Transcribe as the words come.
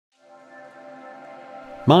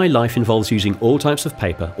My life involves using all types of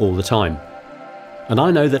paper all the time. And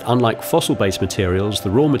I know that unlike fossil-based materials,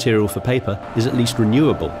 the raw material for paper is at least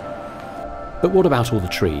renewable. But what about all the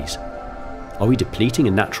trees? Are we depleting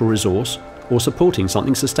a natural resource or supporting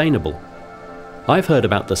something sustainable? I've heard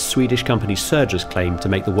about the Swedish company Södra's claim to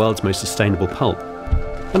make the world's most sustainable pulp.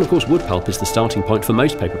 And of course wood pulp is the starting point for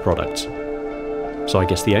most paper products. So I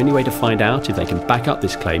guess the only way to find out if they can back up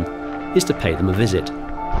this claim is to pay them a visit.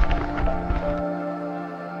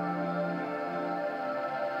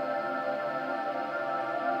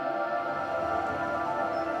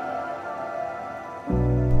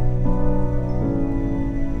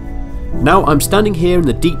 Now I'm standing here in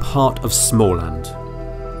the deep heart of Småland.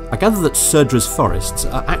 I gather that Södra's forests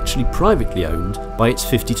are actually privately owned by its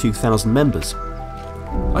 52,000 members.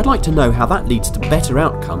 I'd like to know how that leads to better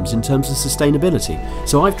outcomes in terms of sustainability,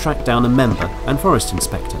 so I've tracked down a member and forest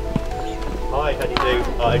inspector. Hi, how do you do?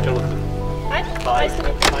 Hi, Jonathan. Hi. Hi. Nice to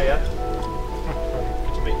meet you. Hiya.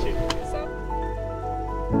 Good to meet you.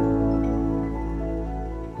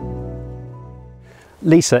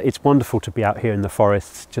 Lisa, it's wonderful to be out here in the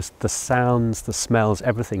forests, just the sounds, the smells,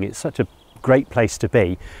 everything. It's such a great place to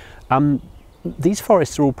be. These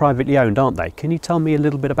forests are all privately owned, aren't they? Can you tell me a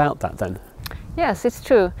little bit about that then? Yes, it's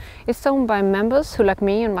true. It's owned by members who, like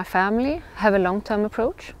me and my family, have a long-term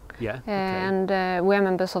approach. Yeah. Okay. And we're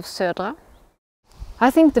members of Södra. I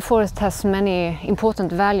think the forest has many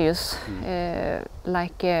important values,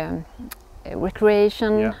 like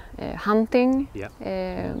recreation, hunting,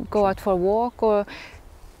 go out for a walk, or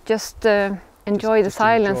just enjoy the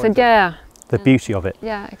silence. Enjoy the beauty of it.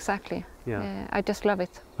 Yeah, exactly. Yeah. I just love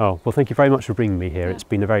it. Oh, well, thank you very much for bringing me here. It's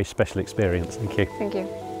been a very special experience. Thank you. Thank you.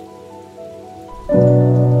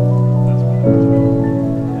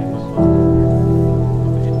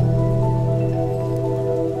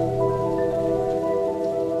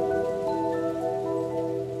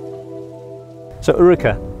 So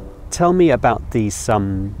Ulrika, tell me about these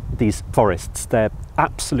forests. They're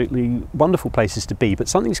absolutely wonderful places to be, but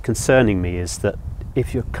something's concerning me is that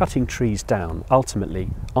if you're cutting trees down, ultimately,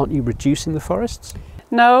 aren't you reducing the forests?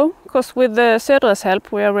 No, because with the Södra's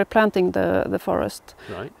help we are replanting the forest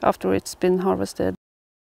after it's been harvested.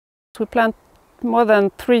 We plant more than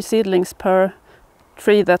 3 seedlings per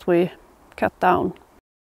tree that we cut down.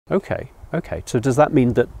 Okay, okay. So does that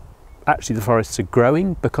mean that actually the forests are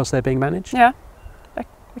growing because they're being managed? Yeah,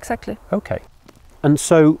 exactly. Okay. And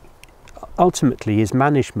so ultimately is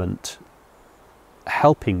management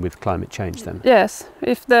helping with climate change then? Yes,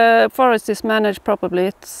 if the forest is managed properly,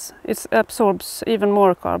 it absorbs even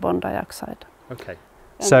more carbon dioxide. Okay.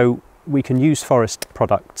 So we can use forest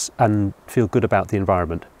products and feel good about the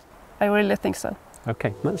environment? I really think so.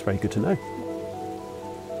 Okay, that's very good to know.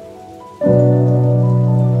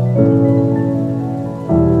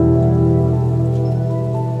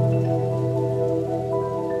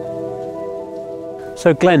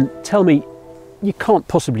 So Glenn, tell me, you can't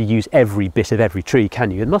possibly use every bit of every tree, can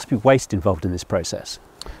you? There must be waste involved in this process.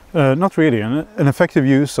 Not really. An effective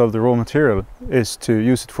use of the raw material is to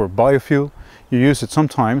use it for biofuel. You use it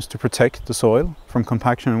sometimes to protect the soil from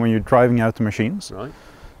compaction when you're driving out the machines. Right.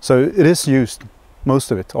 So it is used, most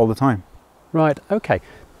of it, all the time. Right, okay.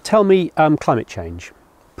 Tell me, climate change.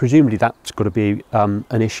 Presumably that's got to be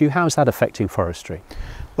an issue. How is that affecting forestry?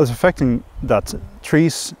 Well, it's affecting that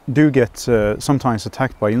trees do get sometimes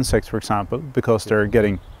attacked by insects, for example, because they're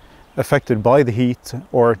getting affected by the heat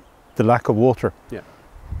or the lack of water. Yeah.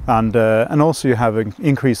 And also you have an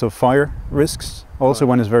increase of fire risks, also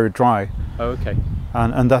when it's very dry. Oh, okay.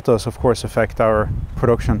 And that does, of course, affect our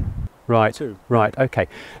production. Right, too. Right, okay.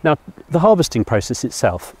 Now, the harvesting process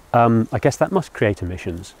itself, I guess that must create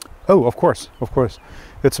emissions. Oh, of course, of course.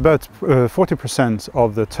 It's about 40%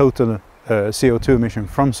 of the total CO2 emission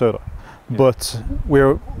from Södra. Yeah. But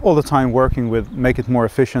we're all the time working with make it more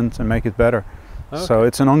efficient and make it better. Okay. So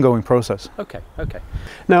it's an ongoing process. Okay, okay.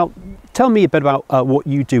 Now, tell me a bit about what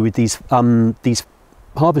you do with these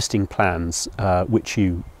harvesting plans which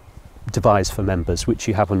you devise for members, which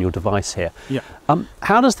you have on your device here. Yeah.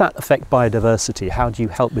 How does that affect biodiversity? How do you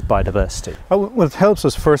help with biodiversity? Well, it helps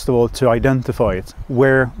us, first of all, to identify it,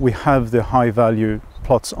 where we have the high value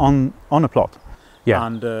plots on a plot. Yeah,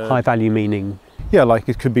 and, high value meaning? Yeah, like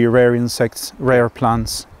it could be rare insects, rare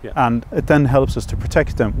plants, and it then helps us to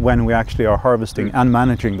protect them when we actually are harvesting and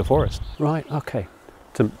managing the forest. Right, okay.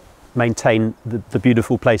 To maintain the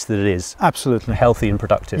beautiful place that it is. Absolutely. Healthy and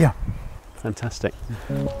productive. Yeah. Fantastic.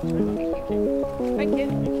 Thank you. Thank you.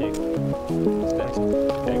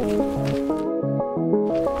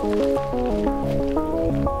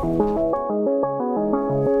 Okay.